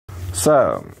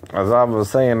So, as I was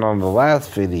saying on the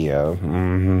last video,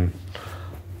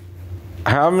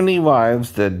 how many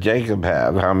wives did Jacob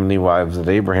have? How many wives did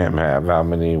Abraham have? How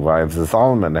many wives did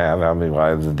Solomon have? How many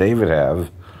wives did David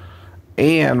have?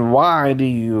 And why do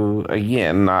you,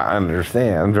 again, not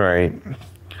understand, right?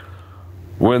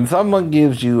 When someone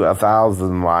gives you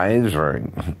 1,000 wives, right,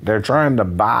 they're trying to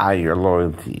buy your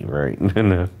loyalty, right,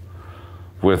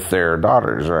 with their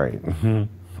daughters, right,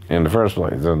 in the first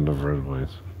place,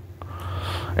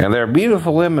 And there are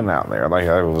beautiful women out there, like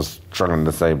I was trying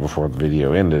to say before the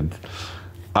video ended.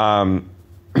 And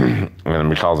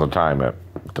because of time, I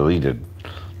deleted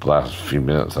the last few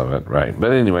minutes of it, right?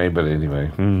 But anyway.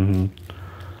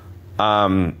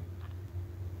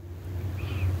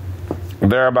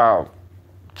 There are about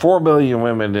 4 billion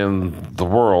women in the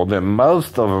world, and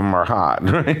most of them are hot,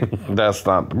 right? That's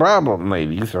not the problem,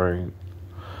 ladies, right?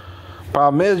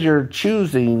 Problem is you're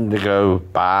choosing to go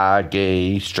bi,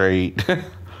 gay, straight,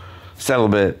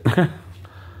 celibate,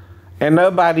 and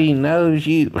nobody knows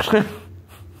you.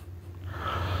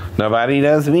 Nobody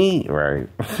knows me, right?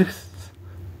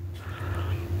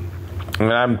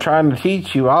 And I'm trying to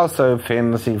teach you also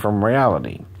fantasy from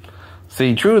reality.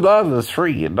 See, true love is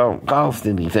free. It don't cost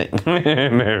anything.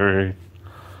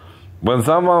 When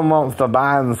someone wants to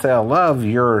buy and sell love,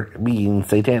 you're being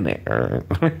satanic, right?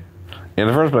 In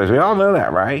the first place, we all know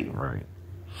that, right? Right.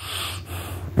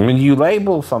 When you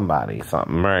label somebody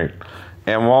something, right,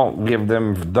 and won't give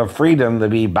them the freedom to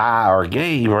be bi or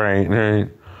gay, right,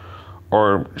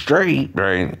 or straight,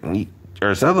 right,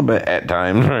 or celibate at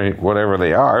times, right, whatever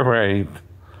they are, right,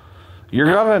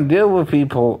 you're going to deal with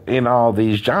people in all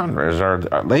these genres or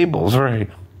labels, right?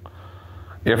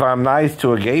 If I'm nice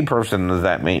to a gay person, does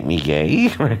that make me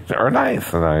gay? Or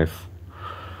nice?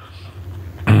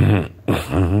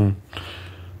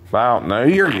 If I don't know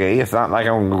you're gay, it's not like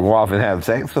I'm going to go off and have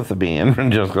sex with a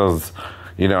man just because,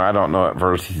 I don't know at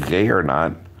first he's gay or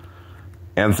not.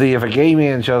 And see, if a gay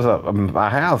man shows up in my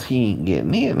house, he ain't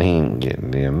getting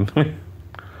in.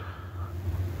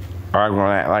 Or I'm going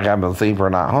to act like I'm a sleeper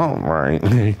not home, right?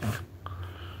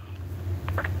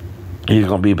 He's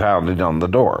going to be pounded on the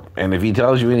door. And if he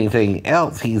tells you anything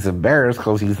else, he's embarrassed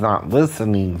because he's not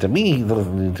listening to me. He's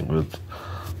listening to his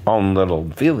own little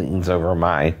feelings over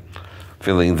my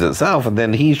feelings itself. And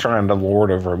then he's trying to lord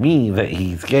over me that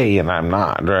he's gay and I'm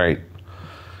not, right?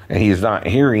 And he's not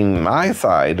hearing my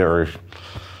side or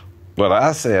what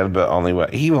I said, but only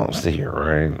what he wants to hear,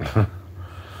 right?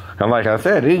 And like I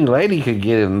said, any lady could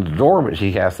get in the door, but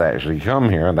she has to actually come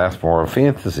here, and that's more a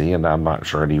fantasy, and I'm not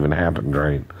sure it even happened,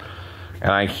 right?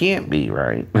 And I can't be,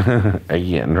 right?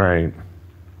 Again, right?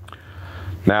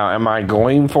 Now, am I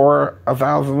going for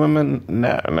 1,000 women?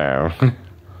 No.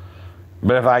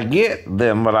 But if I get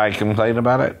them, would I complain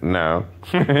about it? No.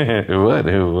 Who would?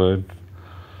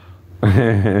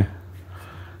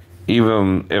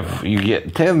 Even if you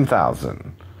get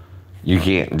 10,000, you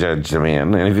can't judge the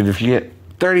man. And even if you get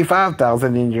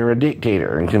 35,000, then you're a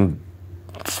dictator and can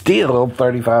steal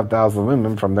 35,000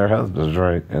 women from their husbands,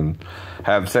 right? And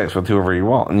have sex with whoever you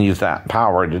want and use that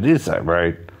power to do so,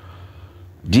 right?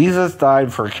 Jesus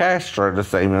died for Castro the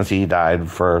same as he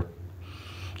died for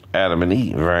Adam and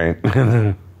Eve, right?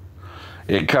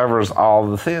 It covers all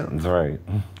the sins, right?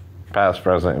 Past,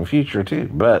 present, and future too.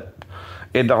 But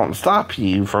it don't stop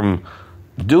you from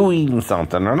doing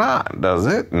something or not, does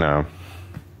it? No.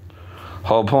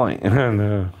 Whole point.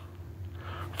 No.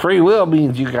 Free will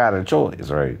means you got a choice,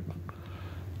 right?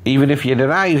 Even if you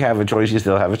deny you have a choice, you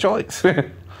still have a choice.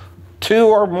 2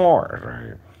 or more,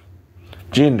 right?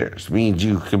 Genders means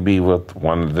you could be with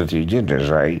one of the 2 genders,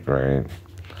 right? Right.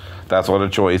 That's what a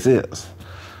choice is.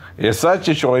 It's such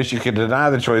a choice, you can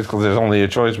deny the choice because there's only a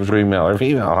choice between male or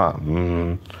female, huh?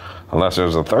 Unless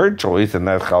there's a third choice, and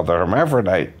that's called the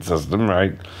hermaphrodite system,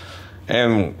 right?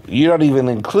 And you don't even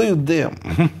include them.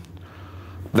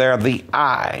 They're the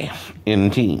I in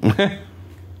team.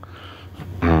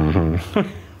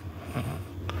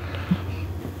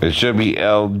 It should be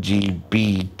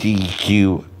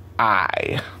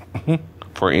LGBTQI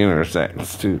for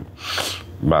intersex, too.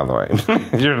 By the way,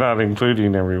 you're not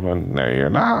including everyone. No, you're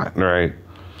not, right?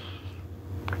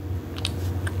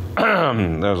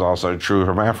 There's also true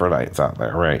hermaphrodites out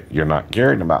there, right? You're not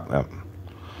caring about them.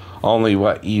 Only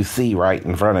what you see right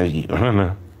in front of you.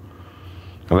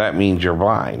 That means you're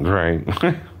blind, right?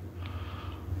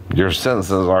 Your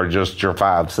senses are just your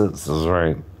 5 senses,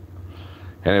 right?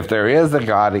 And if there is a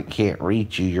God, it can't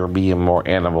reach you. You're being more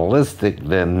animalistic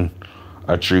than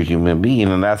a true human being.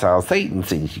 And that's how Satan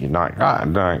sees you, not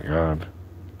God,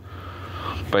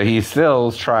 But he still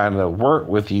is trying to work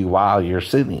with you while you're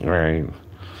sinning, right?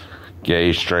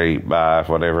 gay, straight, bi,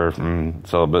 whatever,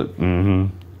 celibate.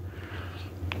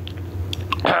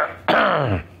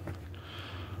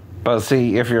 But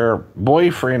see, if your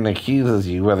boyfriend accuses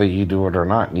you, whether you do it or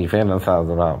not, and you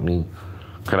fantasize about me,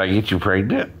 could I get you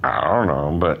pregnant? I don't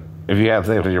know, but if you have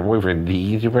sex with your boyfriend, do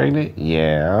he get you pregnant?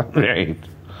 Yeah, right.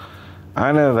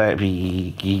 I know that,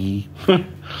 Piggy.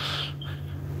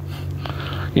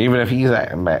 Even if he's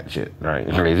acting batshit, right?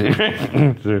 Crazy.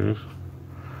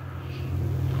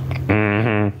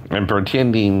 And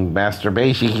pretending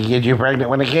masturbation can get you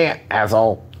pregnant when it can't,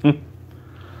 asshole.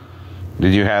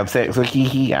 Did you have sex with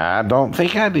Kiki? I don't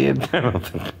think I did.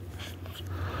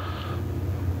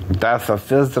 That's a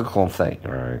physical thing,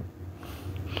 right?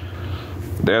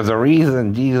 There's a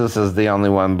reason Jesus is the only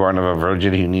one born of a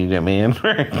virgin who needed a man.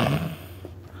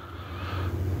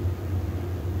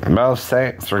 Most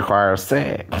sex requires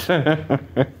sex.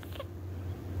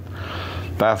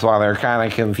 That's why they're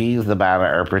kind of confused about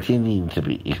it or pretending to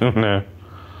be.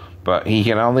 But he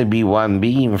can only be one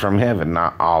being from heaven,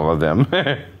 not all of them.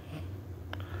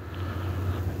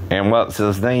 And what's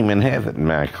his name in heaven?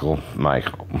 Michael.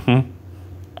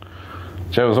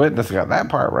 Jehovah's Witness got that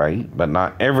part right, but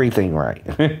not everything right.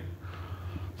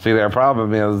 See, their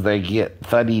problem is they get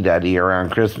fuddy-duddy around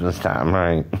Christmas time,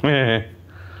 right?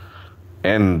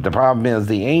 And the problem is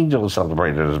the angels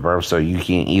celebrated his birth, so you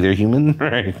can't either, human,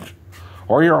 right?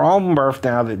 Or your own birth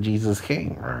now that Jesus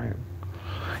came, right?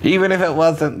 Even if it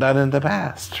wasn't done in the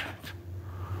past.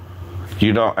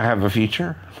 You don't have a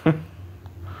future?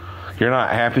 You're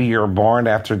not happy you're born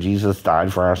after Jesus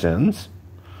died for our sins?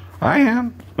 I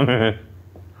am. You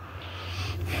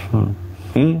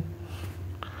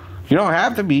don't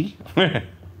have to be.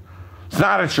 It's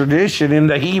not a tradition in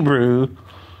the Hebrew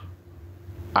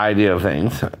idea of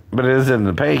things, but it is in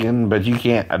the pagan. But you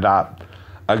can't adopt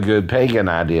a good pagan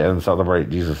idea and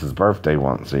celebrate Jesus' birthday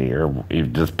once a year. You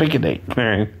just pick a date.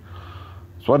 That's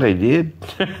what they did.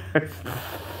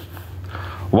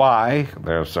 Why?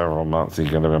 There are several months he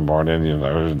could have been born in,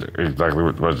 exactly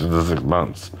what was the 6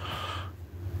 months.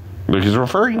 Which he's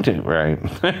referring to, right?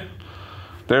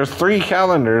 There's 3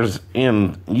 calendars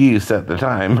in use at the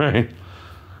time, right?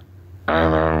 I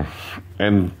don't know.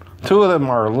 And 2 of them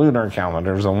are lunar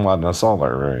calendars and 1 a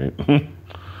solar, right?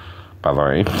 By the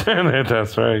way,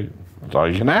 that's right. That's all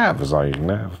you can have, is all you can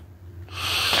have.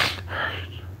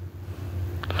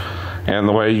 And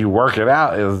the way you work it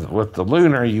out is with the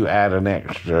lunar, you add an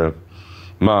extra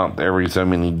month every so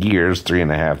many years,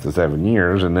 3.5 to 7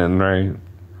 years, and then, right,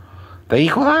 they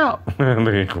equal out.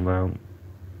 They equal out.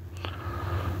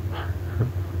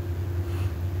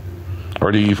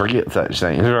 Or do you forget such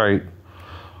things, right?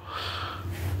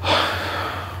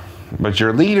 But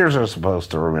your leaders are supposed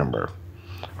to remember.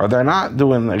 Or they're not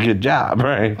doing a good job,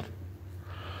 right?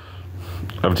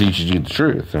 Of teaching you the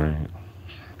truth, right?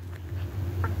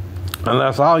 And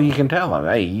that's all you can tell them.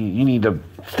 Hey, you need to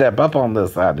step up on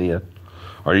this idea.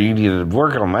 Or you need to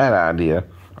work on that idea.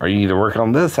 Or you need to work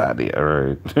on this idea,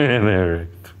 right?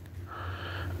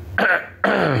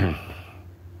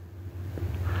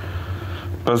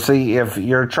 But see, if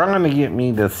you're trying to get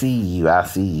me to see you, I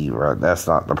see you, right? That's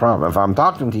not the problem. If I'm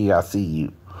talking to you, I see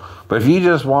you. But if you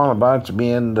just want a bunch of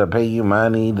men to pay you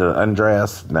money to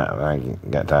undress, no, I ain't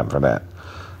got time for that.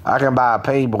 I can buy a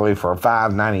Playboy for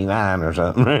 $5.99 or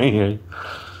something, right?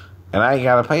 And I ain't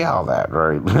got to pay all that,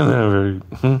 right?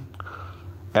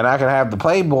 And I can have the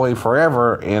Playboy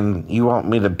forever, and you want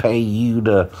me to pay you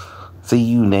to see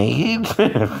you naked?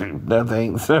 No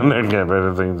thanks. I got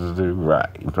better things to do.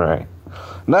 Right.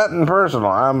 Nothing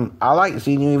personal. I like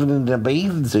seeing you even in the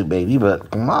bathing suit, baby, but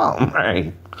come on,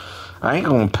 right? I ain't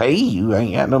gonna pay you. I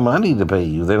ain't got no money to pay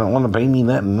you. They don't want to pay me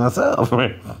nothing myself,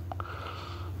 right?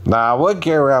 Now, I would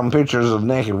carry around pictures of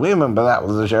naked women, but that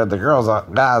was to show the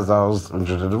guys I was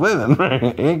interested in women,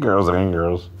 right? And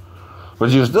girls. But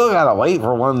you still gotta wait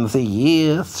for one to say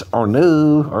yes or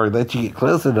no, or that you get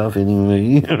close enough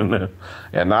anyway,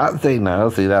 and not say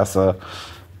no. See, that's a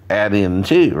add-in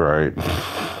too, right?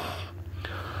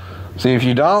 See, if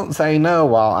you don't say no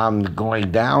while I'm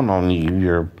going down on you,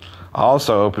 you're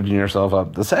also opening yourself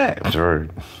up to sex, right?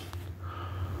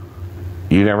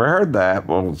 You never heard that.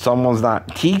 Well, someone's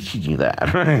not teaching you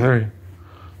that, right?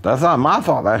 That's not my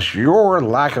fault. That's your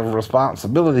lack of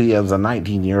responsibility as a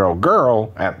 19-year-old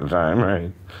girl at the time,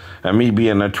 right? And me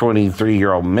being a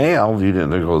 23-year-old male, you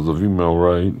didn't think I was a female,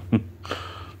 right?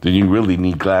 Then you really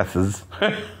need glasses.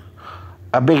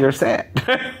 A bigger set.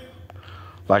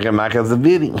 Like in my cousin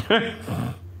Vinny.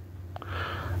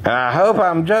 And I hope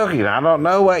I'm joking. I don't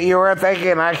know what you were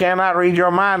thinking. I cannot read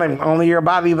your mind. And only your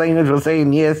body language was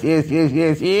saying yes.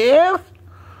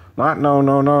 Not no.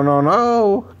 No.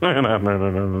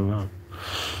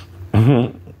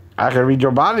 I can read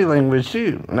your body language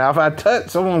too. Now, if I touch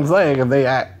someone's leg and they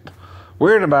act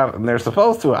weird about it and they're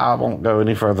supposed to, I won't go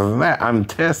any further than that. I'm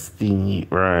testing you,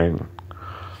 right?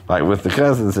 Like with the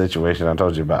cousin situation I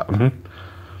told you about.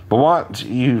 But once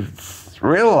you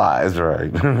realize,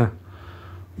 right,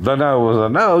 the no was a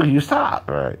no, you stop,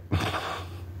 right?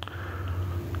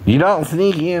 You don't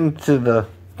sneak into the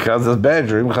cousin's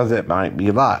bedroom because it might be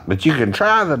locked. But you can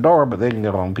try the door, but then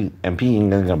go on pee and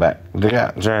then go back to the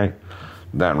couch, right?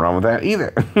 Nothing wrong with that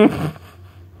either.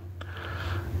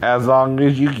 As long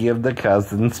as you give the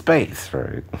cousin space,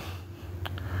 right?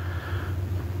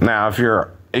 Now, if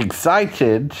you're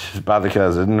excited by the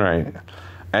cousin, right,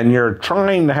 and you're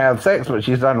trying to have sex, but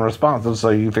she's unresponsive, so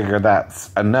you figure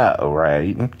that's a no,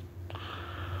 right?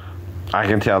 I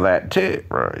can tell that too,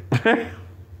 right?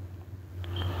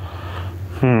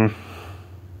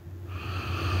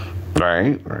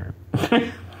 Right.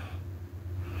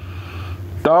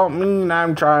 Don't mean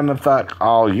I'm trying to fuck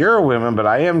all your women, but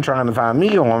I am trying to find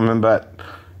me a woman, but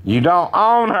you don't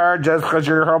own her just because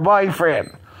you're her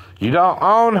boyfriend. You don't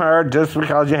own her just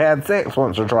because you had sex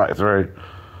once or twice, right?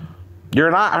 You're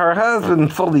not her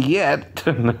husband fully yet.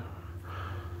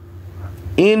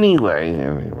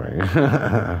 Anyway.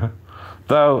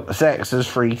 Though sex is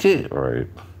free too, right?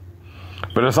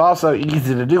 But it's also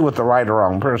easy to do with the right or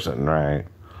wrong person, right?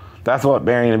 That's what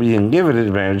marrying and being given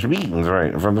at marriage means,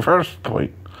 right? From the first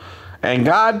point. And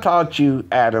God taught you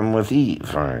Adam with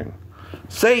Eve, right?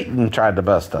 Satan tried to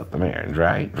bust up the marriage,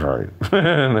 right? Right.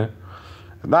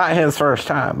 Not his first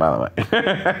time, by the way.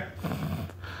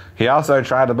 He also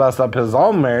tried to bust up his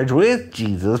own marriage with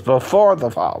Jesus before the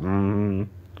fall.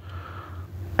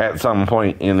 At some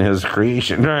point in his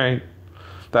creation, right?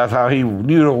 That's how he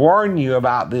knew to warn you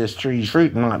about this tree's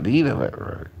fruit and not to eat of it,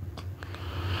 right?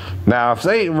 Now, if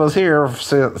Satan was here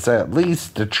since at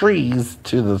least the trees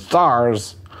to the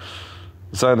stars,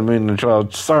 sun, the moon, and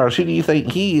 12 stars, who do you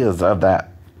think he is of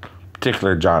that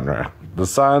particular genre? The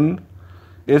sun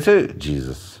is who?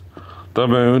 Jesus. The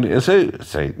moon is who?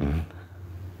 Satan.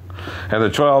 And the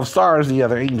 12 stars, the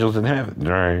other angels in heaven,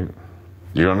 right?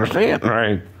 Do you understand,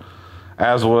 right?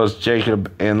 As was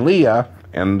Jacob and Leah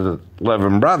and the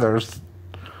 11 brothers.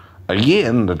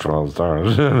 Again, the 12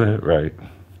 stars, right?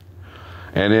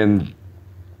 And in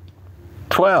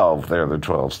 12, they're the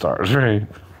 12 stars, right?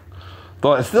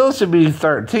 Though it still should be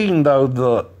 13, though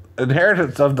the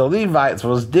inheritance of the Levites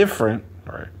was different,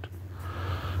 right?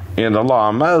 In the law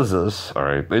of Moses, all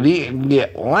right? They didn't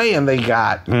get land, they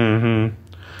got, and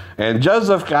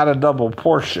Joseph got a double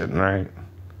portion, right?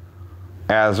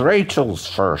 As Rachel's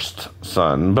first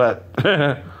son, but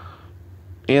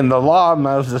in the law,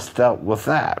 Moses dealt with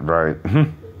that, right?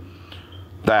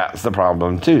 That's the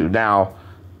problem, too. Now,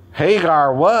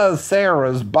 Hagar was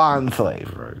Sarah's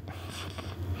bondslave, right?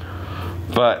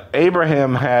 But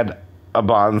Abraham had a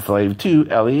bondslave, too,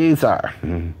 Eliezer.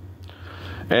 And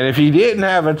if he didn't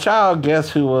have a child,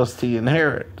 guess who was to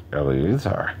inherit?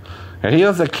 Eliezer. And he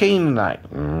was a Canaanite.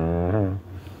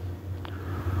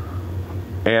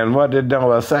 And what did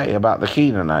Noah say about the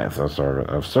Canaanites? Of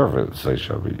servants, they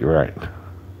shall be, right?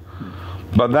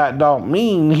 But that don't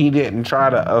mean he didn't try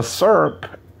to usurp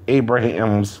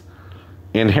Abraham's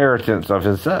inheritance of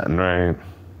his son, right?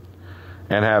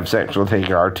 And have sex with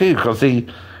Hagar too. Because see,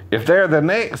 if they're the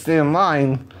next in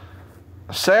line,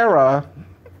 Sarah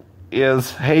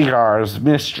is Hagar's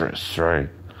mistress, right?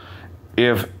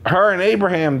 If her and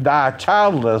Abraham die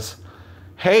childless,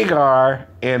 Hagar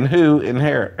and who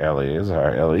inherit?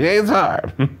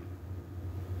 Eliezer.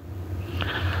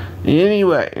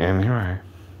 Anyway.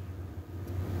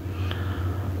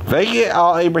 They get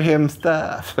all Abraham's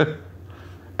stuff.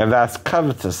 And that's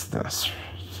covetousness.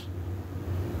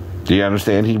 Do you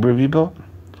understand, Hebrew people?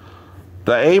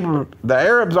 The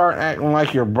Arabs aren't acting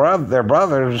like their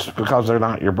brothers because they're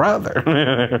not your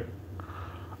brother.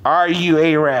 Are you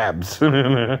Arabs?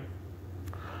 You're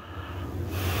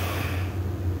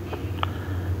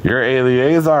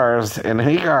Eleazar's and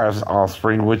Hagar's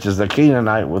offspring, which is a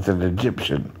Canaanite with an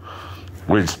Egyptian,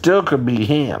 which still could be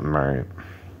him, right?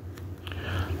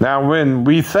 Now, when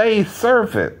we say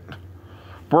servant,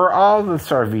 we're all to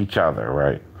serve each other,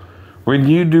 right? When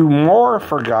you do more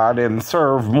for God and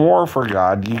serve more for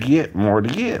God, you get more to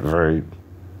give, right?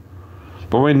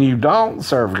 But when you don't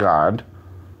serve God,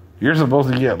 you're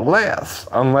supposed to get less,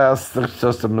 unless the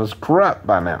system is corrupt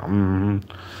by now.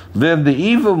 Then the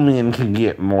evil men can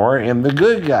get more, and the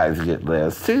good guys get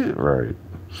less too, right?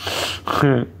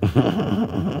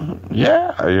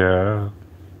 Yeah.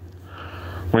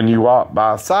 When you walk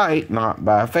by sight, not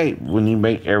by faith. When you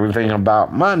make everything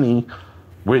about money,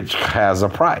 which has a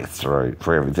price, right,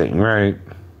 for everything, right?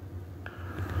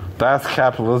 That's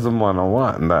capitalism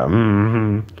 101, though.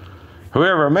 Mm-hmm.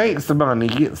 Whoever makes the money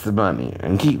gets the money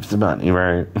and keeps the money,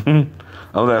 right?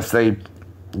 Unless they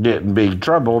get in big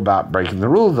trouble about breaking the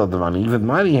rules of the money. Even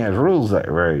money has rules,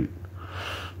 right?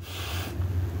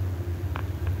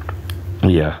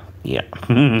 Yeah.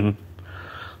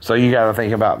 So you got to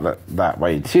think about that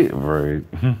way too, right?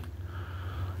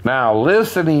 Now,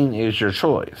 listening is your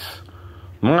choice.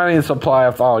 Money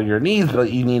supplies all your needs,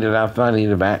 but you need enough money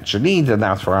to match your needs, and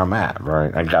that's where I'm at,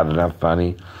 right? I got enough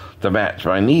money to match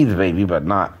my needs, baby, but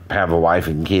not have a wife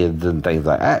and kids and things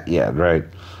like that yet, right?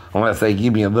 Unless they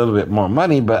give me a little bit more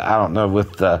money, but I don't know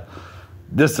with the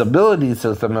disability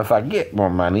system if I get more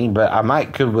money, but I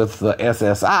might could with the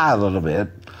SSI a little bit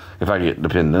if I get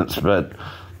dependents, but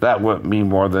that wouldn't be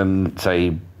more than,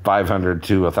 say, $500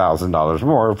 to $1,000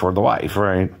 more for the wife,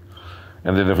 right?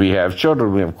 And then if we have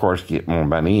children, we of course get more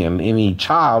money. And any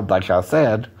child, like I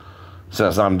said,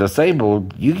 since I'm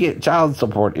disabled, you get child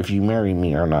support if you marry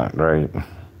me or not, right?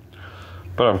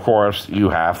 But of course, you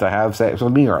have to have sex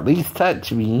with me or at least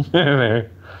touch me to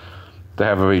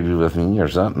have a baby with me or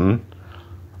something.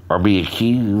 Or be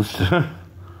accused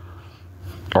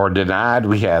or denied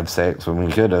we have sex when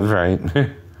we could have, right?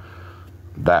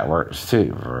 That works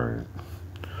too, right?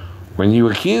 When you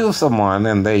accuse someone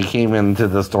and they came into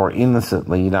the store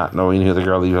innocently, not knowing who the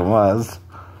girl even was,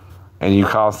 and you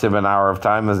cost him an hour of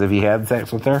time as if he had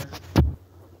sex with her,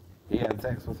 he had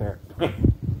sex with her.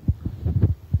 And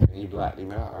you blacked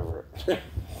him out over it.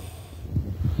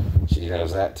 She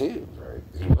knows that too, right?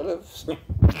 He would have.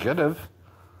 He could have.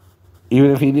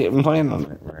 Even if he didn't plan on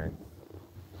it, right?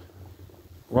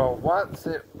 Well, once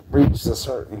it reached a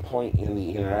certain point in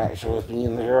the interaction with me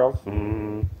and the girl,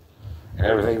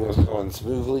 everything was going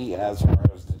smoothly as far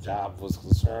as the job was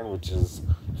concerned, which is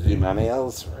to do my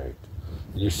nails, right?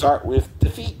 You start with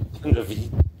defeat, and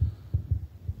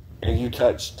you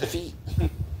touch defeat.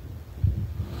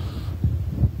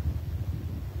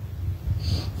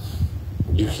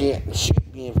 You can't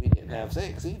shoot me if we didn't have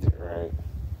sex either, right?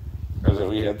 Because if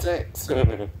we had sex.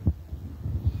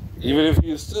 Even if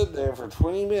you stood there for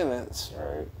 20 minutes,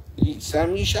 right? Each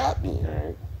time you shot me,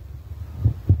 right?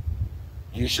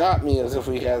 You shot me as if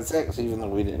we had sex, even though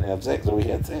we didn't have sex, or we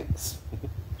had sex.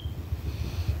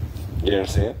 You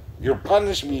understand? You're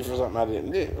punishing me for something I didn't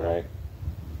do, right?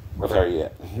 With her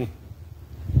yet.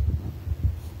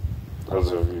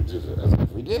 As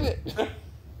if we did it.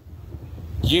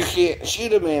 You can't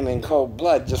shoot a man in cold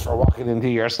blood just for walking into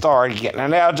your store and getting a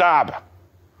nail job.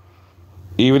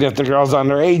 Even if the girl's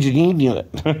underage and you knew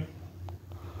it.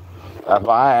 That's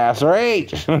why I asked her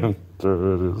age. There it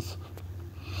is.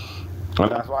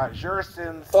 And that's why it sure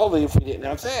sins solely if we didn't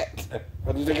have sex.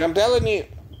 What do you think I'm telling you?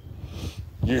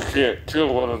 You can't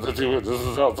kill one of the two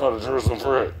witnesses outside of Jerusalem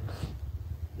for it.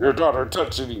 Your daughter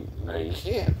touching you. No, you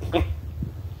can't.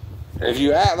 If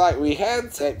you act like we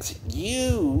had sex,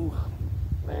 you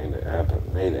made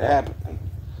it happen.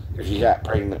 If you got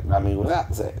pregnant by me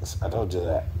without sex, I told you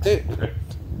that too.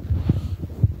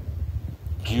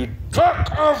 You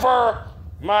took over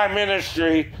my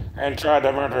ministry and tried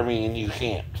to murder me, and you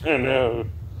can't. No,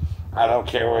 I don't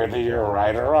care whether you're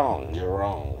right or wrong. You're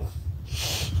wrong.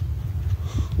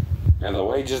 And the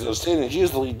wages of sin is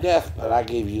usually death, but I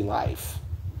gave you life.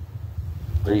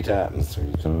 3 times.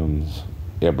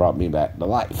 It brought me back to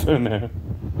life.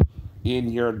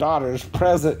 In your daughter's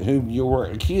present, whom you were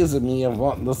accusing me of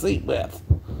wanting to sleep with.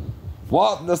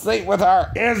 Wanting to sleep with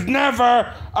her is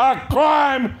never a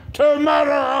crime to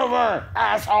murder over,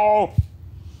 asshole!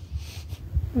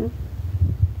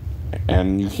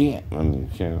 And you can't.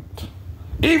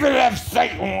 Even if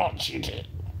Satan wants you to.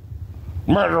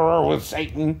 Murderer with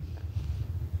Satan.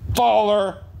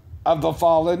 Faller of the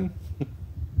fallen.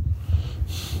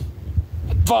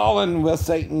 Fallen with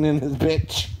Satan and his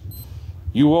bitch.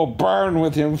 You will burn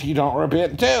with him if you don't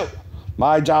repent too.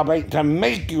 My job ain't to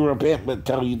make you repent, but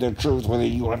tell you the truth whether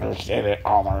you understand it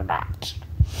all or not.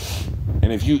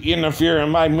 And if you interfere in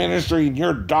my ministry and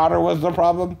your daughter was the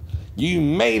problem, you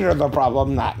made her the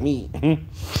problem, not me.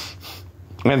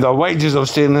 And the wages of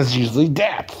sin is usually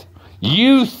death.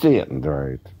 You sinned,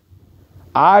 right?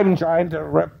 I'm trying to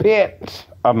repent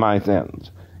of my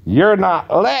sins. You're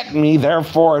not letting me,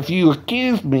 therefore, if you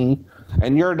accuse me,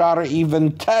 and your daughter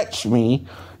even touched me,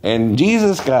 and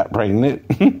Jesus got pregnant.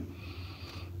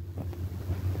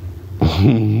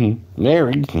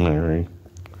 Mary.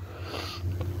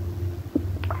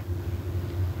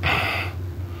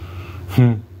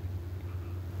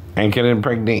 And can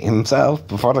impregnate himself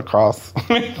before the cross.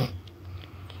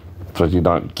 So you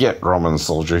don't get Roman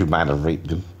soldier who might have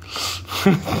raped him.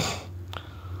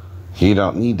 You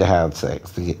don't need to have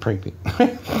sex to get pregnant.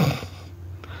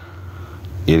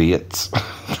 Idiots.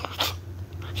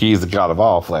 He's the God of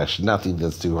all flesh. Nothing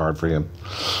is too hard for him.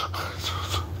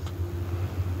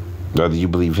 Whether you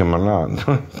believe him or not.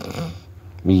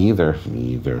 Me either.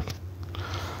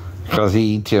 Because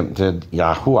he tempted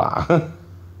Yahuwah,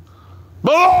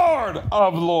 the Lord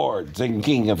of lords and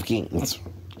King of kings,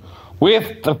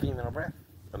 with the female breath.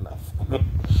 Enough.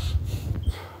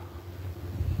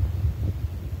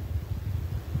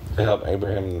 To help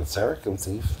Abraham and Sarah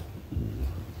conceive.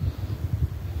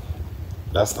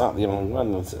 That's not the only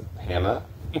one, was it? Hannah,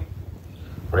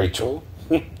 Rachel,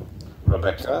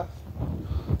 Rebecca.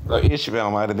 Though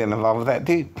Ishmael might have been involved with that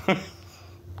too.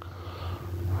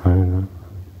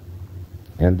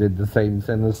 And did the same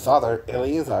sin his father,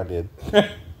 Eleazar, did.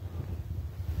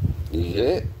 You get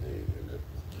it?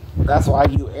 That's why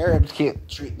you Arabs can't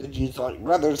treat the Jews like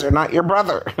brothers. They're not your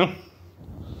brother.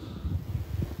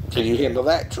 Can you handle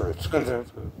that truth?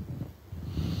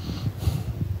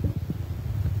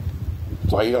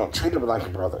 Why you don't treat them like a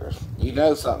brother? You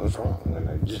know something's wrong,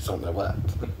 and you just don't know what.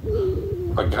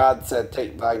 But God said,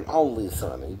 take thine only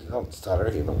son. He don't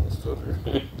stutter, he don't stutter.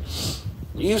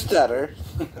 You stutter.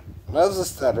 Moses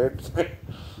stuttered.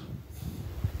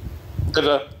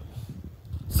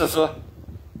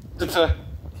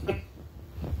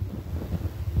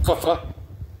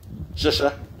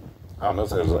 Shusha. I don't know if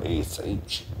there was an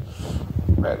ASH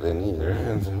back then either.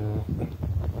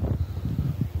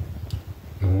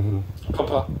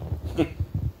 Papa.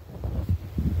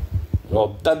 Well,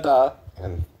 dada.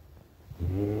 And.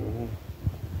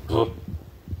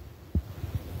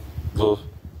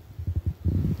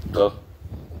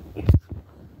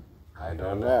 I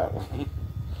don't know.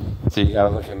 So you gotta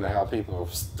look into how people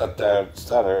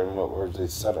stutter and what words they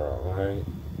stutter on, right?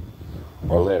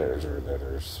 Or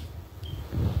letters.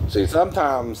 See,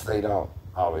 sometimes they don't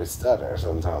always stutter.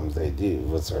 Sometimes they do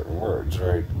with certain words,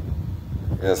 right?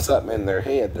 And there's something in their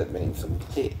head that makes them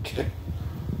tick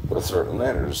with certain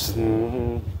letters.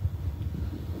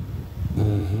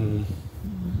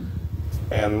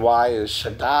 And why is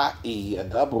Shaddai a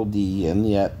double D and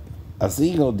yet a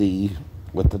single D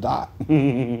with the dot?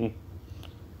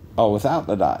 Oh, without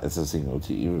the dot, it's a single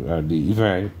D,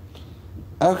 right?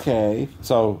 Okay,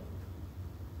 so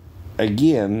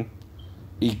again,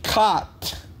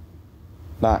 ikat,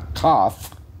 not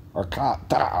koth or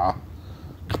kata,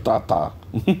 katata.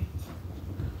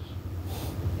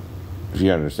 If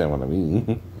you understand what I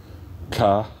mean.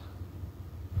 Ka,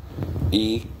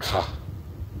 ika,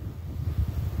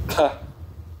 ta,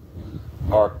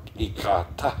 or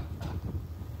ikata.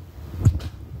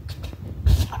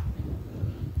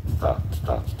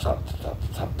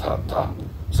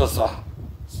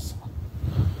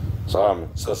 So I'm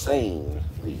sustained.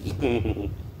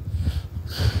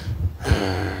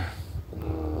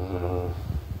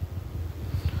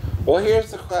 Well,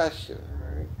 here's the question,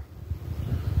 right?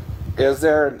 Is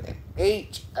there an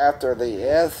H after the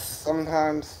S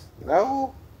sometimes?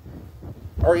 No?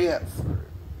 Or yes?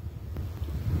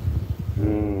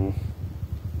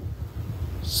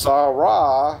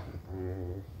 Sarah.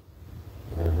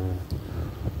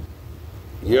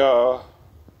 Yeah.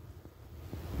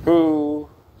 Who?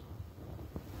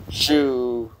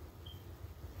 Shoe.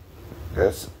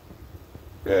 S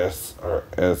or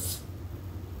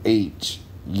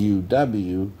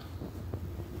SHUW.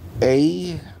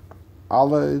 A.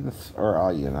 Olive or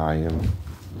Ayin. Ayin.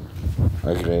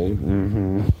 Okay.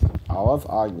 Olive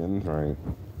Ayin, right.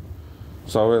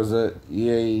 So is it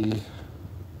Ye?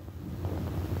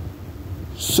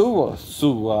 Sua,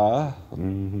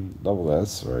 double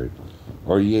S, right?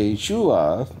 Or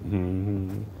Yeshua,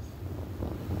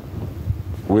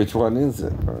 which one is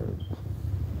it? Right?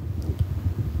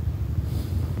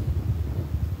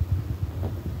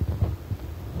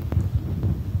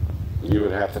 You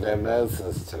would have to have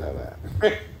Moses to know that.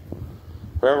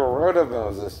 Whoever wrote of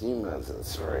Moses knew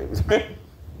Moses, right?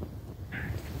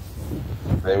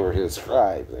 They were his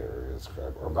scribe,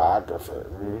 or biographer.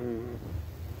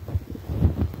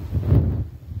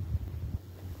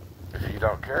 If you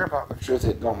don't care about the truth,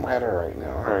 it don't matter right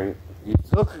now, right? You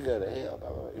still could go to hell, by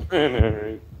the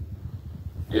way.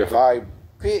 If I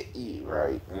pit you,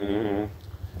 right,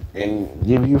 and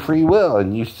give you free will,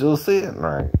 and you still sin,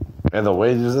 right? And the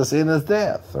wages of sin is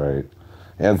death, right?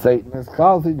 And Satan is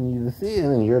causing you to sin,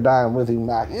 and you're dying with him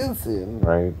by his sin,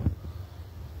 right?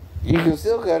 You can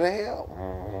still go to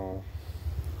hell.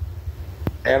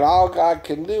 And all God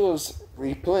can do is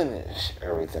replenish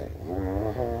everything.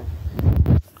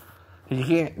 You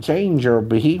can't change your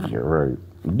behavior, right?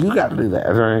 You got to do that,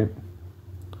 right?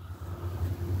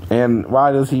 And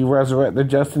why does he resurrect the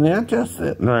just and the unjust,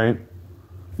 right?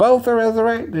 Both are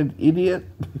resurrected, idiot.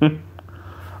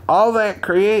 All that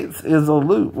creates is a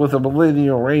loop with a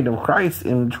millennial reign of Christ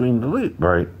in between the loop,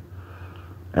 right?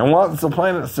 And once the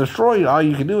planet's destroyed, all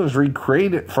you can do is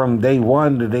recreate it from day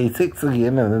 1 to day 6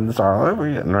 again and then start all over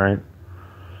again, right?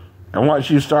 And once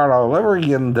you start all over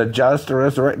again, the just are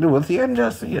resurrected with the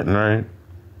unjust again, right?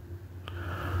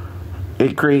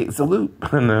 It creates a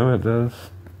loop. I know it does.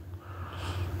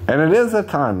 And it is a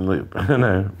time loop, I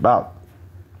know, about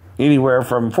anywhere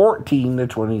from 14 to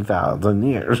 20,000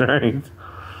 years, right?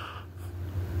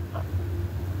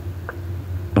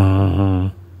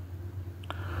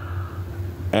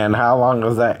 And how long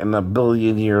is that in a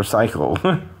billion-year cycle?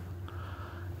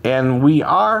 And we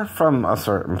are from a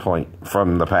certain point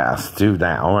from the past to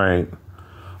now, right?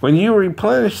 When you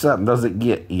replenish something, does it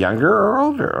get younger or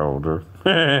older? Older.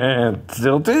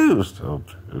 Still two.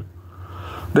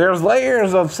 There's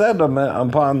layers of sediment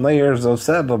upon layers of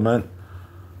sediment,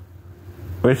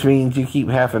 which means you keep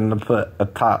having to put a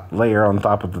top layer on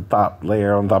top of the top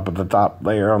layer on top of the top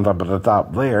layer on top of the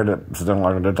top layer. That's no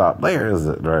longer the top layer, is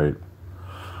it, right?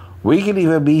 We could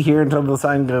even be here until the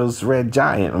sun goes red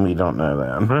giant, and we don't know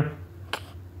that.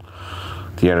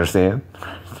 Do you understand?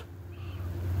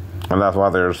 And that's why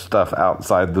there's stuff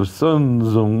outside the sun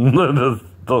zone, the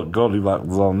Goldilocks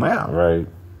zone now, right?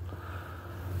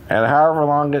 And however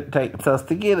long it takes us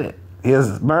to get it,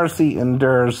 His mercy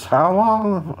endures how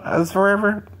long as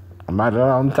forever? A mighty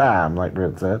long time, like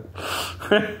Brent said.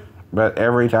 But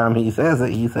every time he says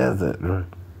it, he says it.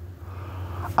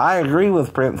 I agree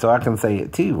with Prince, so I can say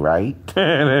it too, right?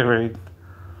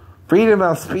 Freedom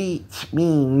of speech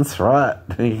means what?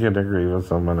 You can agree with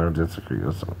someone or disagree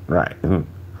with someone, right?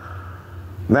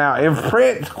 Now, if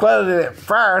Prince quoted it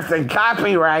first and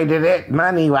copyrighted it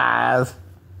money-wise,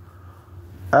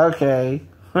 okay.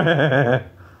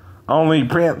 Only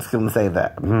Prince can say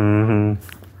that.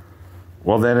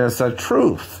 Well, then it's a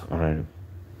truth, right?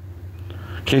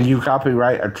 Can you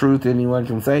copyright a truth anyone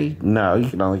can say? No, you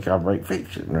can only copyright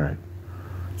fiction, right?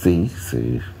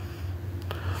 See?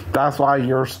 That's why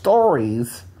your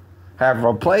stories have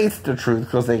replaced the truth,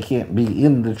 because they can't be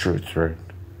in the truth, right?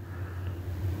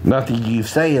 Nothing you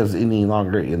say is any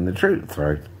longer in the truth,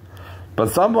 right?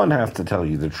 But someone has to tell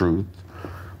you the truth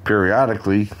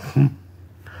periodically.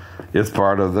 It's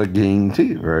part of the game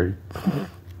too, right?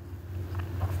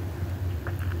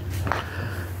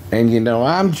 And you know,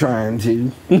 I'm trying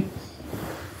to.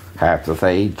 Have to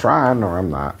say trying, or I'm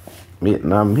not.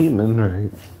 Admitting I'm human,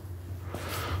 right?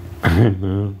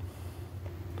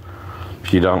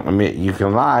 If you don't admit you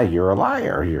can lie, you're a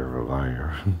liar. You're a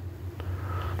liar.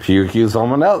 If you accuse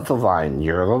someone else of lying,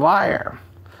 you're the liar.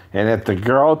 And if the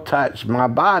girl touched my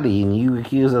body and you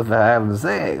accuse us of having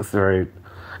sex, right?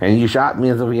 And you shot me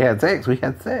as if we had sex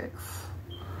sex.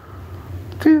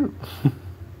 Too.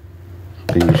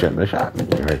 You shouldn't have shot me,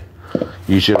 right?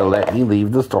 You should have let me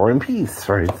leave the store in peace,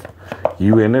 right?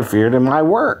 You interfered in my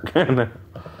work. And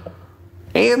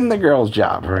the girl's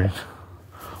job, right?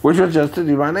 Which was just to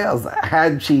do my nails.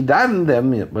 Had she done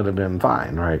them, it would have been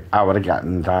fine, right? I would have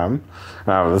gotten time,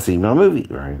 and I would have seen my movie,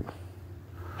 right?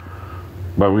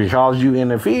 But because you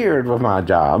interfered with my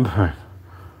job,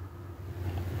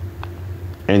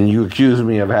 and you accused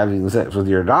me of having sex with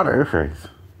your daughter, right?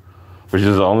 Which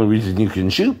is the only reason you can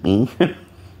shoot me,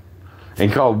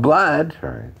 in cold blood,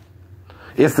 right?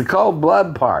 It's the cold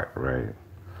blood part, right?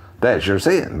 That's your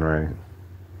sin, right?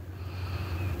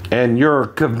 And you're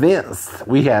convinced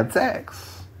we had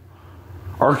sex.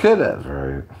 Or could have,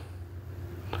 right?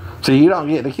 So you don't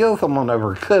get to kill someone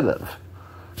over could have,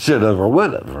 should have, or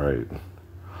would have, right?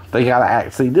 They got to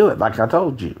actually do it, like I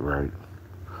told you, right?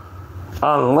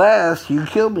 Unless you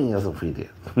kill me as if we did.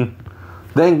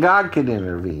 Then God could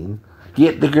intervene,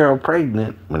 get the girl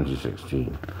pregnant when she's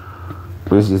 16.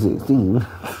 When she's 16.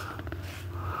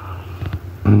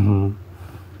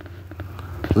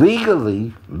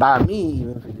 Legally, by me,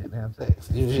 even if we didn't have sex.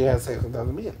 If she had sex with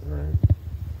other men, right?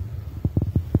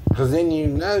 Because then you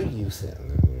know you sinned.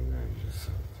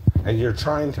 And you're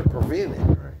trying to prevent it,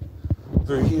 right?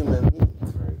 Through human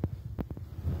means, right?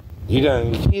 You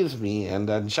done accused me and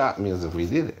done shot me as if we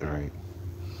did it, right?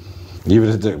 Even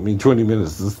if it took me 20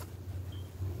 minutes to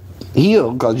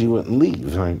heal because you wouldn't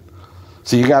leave, right?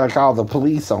 So you got to call the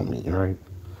police on me, right?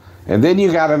 And then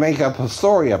you got to make up a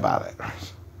story about it,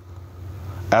 right?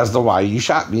 As to why you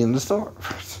shot me in the store.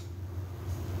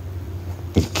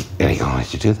 It ain't gonna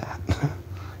let you do that.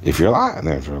 If you're lying,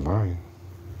 then you're lying.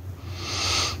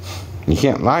 You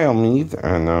can't lie on me either.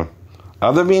 And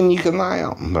other men you can lie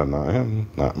on, but not him,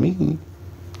 not me.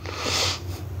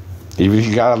 Even if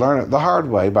you gotta learn it the hard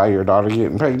way by your daughter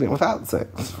getting pregnant without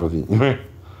sex. Even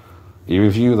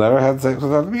if you let her have sex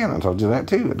with other men, I told you that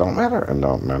too. It don't matter. It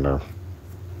don't matter.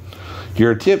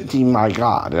 You're tempting my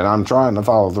God, and I'm trying to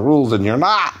follow the rules, and you're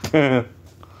not.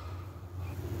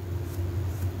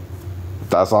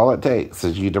 That's all it takes,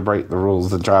 is you to break the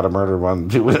rules and try to murder 1 or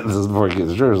 2 witnesses before you get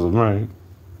to Jerusalem, right?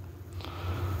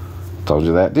 Told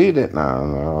you that, dude, didn't I?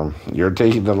 No. You're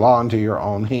taking the law into your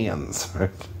own hands, right?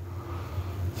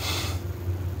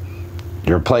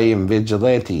 You're playing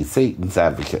vigilante, Satan's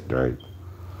advocate, right?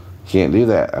 Can't do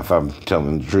that if I'm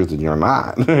telling the truth and you're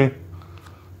not.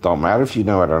 Don't matter if you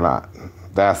know it or not.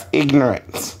 That's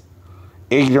ignorance.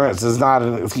 Ignorance is not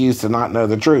an excuse to not know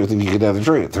the truth if you can know the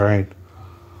truth, right?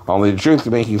 Only the truth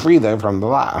can make you free, though, from the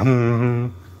lie.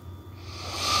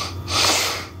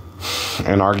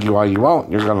 And argue all you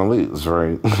want, you're going to lose,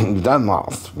 right? You done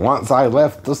lost. Once I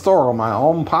left the store on my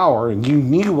own power, and you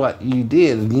knew what you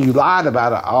did, and you lied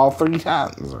about it all 3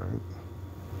 times, right?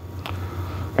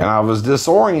 And I was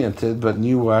disoriented, but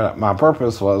knew what my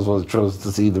purpose was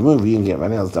to see the movie and get my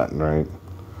nails done, right?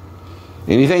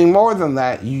 Anything more than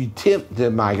that, you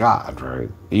tempted my God, right?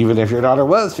 Even if your daughter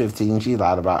was 15, she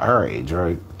lied about her age,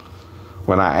 right?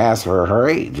 When I asked her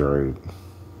age, right?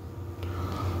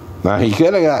 Now, he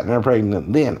could have gotten her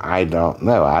pregnant then. I don't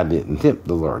know. I didn't tempt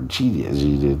the Lord. She did.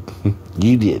 You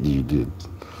did. You did.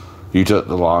 You took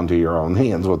the law into your own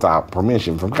hands without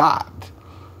permission from God.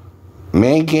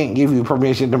 Man can't give you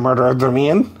permission to murder other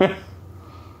men.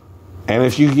 And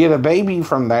if you get a baby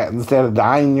from that instead of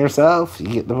dying yourself, you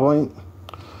get the point?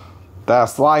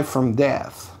 That's life from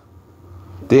death.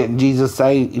 Didn't Jesus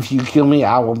say, if you kill me,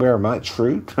 I will bear much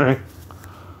fruit?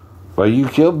 Well, you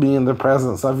killed me in the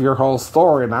presence of your whole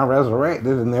story, and I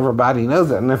resurrected, and everybody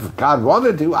knows it. And if God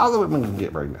wanted to, all the women can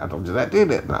get pregnant. I told you that,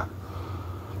 didn't I?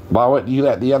 Why wouldn't you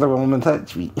let the other woman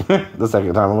touch me the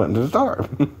second time I went into the store?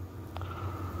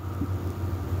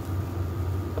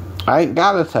 I ain't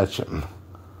got to touch him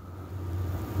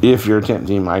if you're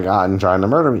tempting my God and trying to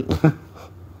murder me.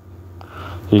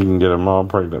 He can get them all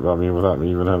pregnant by me without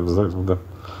me even having sex with them.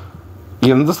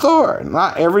 In the store.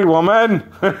 Not every woman.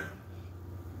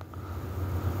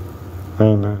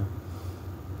 And,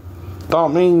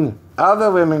 don't mean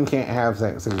other women can't have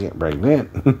sex and get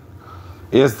pregnant.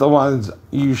 It's the ones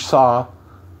you saw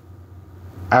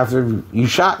after you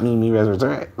shot me and you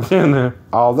resurrected.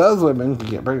 All those women can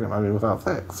get pregnant by me without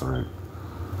sex, right?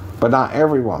 But not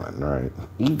every woman, right?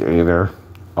 Either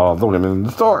all the women in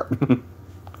the store.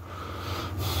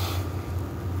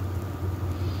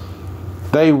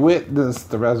 They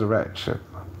witnessed the resurrection.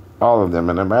 All of them,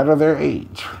 and no matter their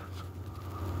age.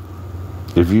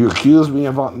 If you accuse me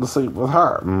of wanting to sleep with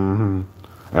her, and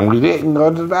we didn't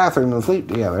go to the bathroom and sleep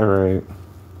together, right?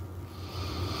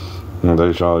 And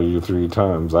they saw you 3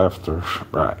 times after,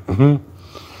 right?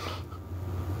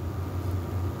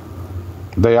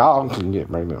 They all can get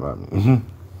pregnant by me.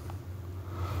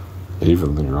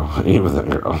 Even the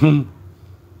girl.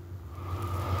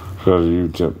 Because you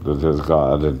tempted his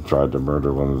God and tried to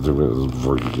murder 1 of the witnesses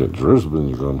before you get to Jerusalem,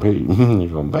 you're going to pay. You're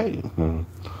going to pay.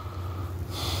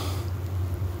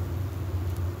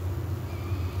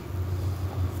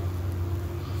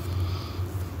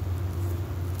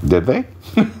 Did they?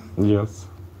 Yes.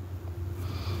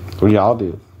 We all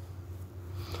did.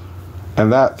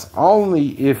 And that's only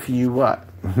if you what?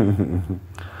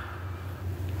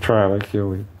 Try to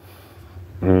kill him.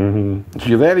 If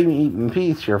you let him eat in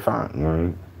peace, you're fine,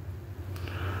 right?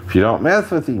 If you don't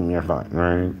mess with him, you're fine,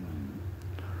 right?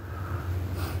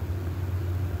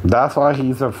 That's why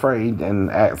he's afraid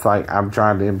and acts like I'm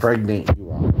trying to impregnate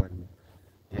you all when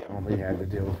he only had to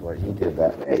deal with what he did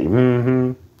that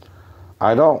day.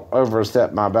 I don't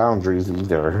overstep my boundaries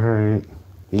either, right?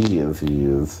 He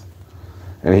is.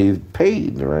 And he's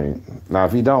paid, right? Now,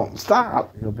 if he don't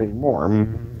stop, he'll pay more.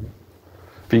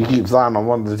 If he keeps lying on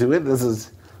 1 of the 2 witnesses,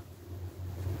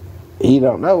 he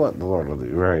don't know what the Lord will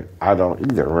do, right? I don't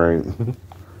either, right?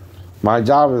 My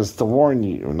job is to warn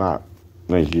you, not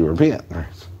make you repent, right?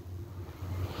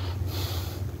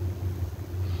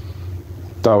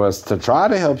 So as to try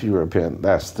to help you repent,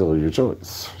 that's still your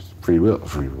choice. Free will.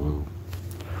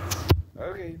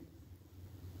 Okay.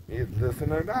 You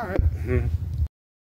listen or not.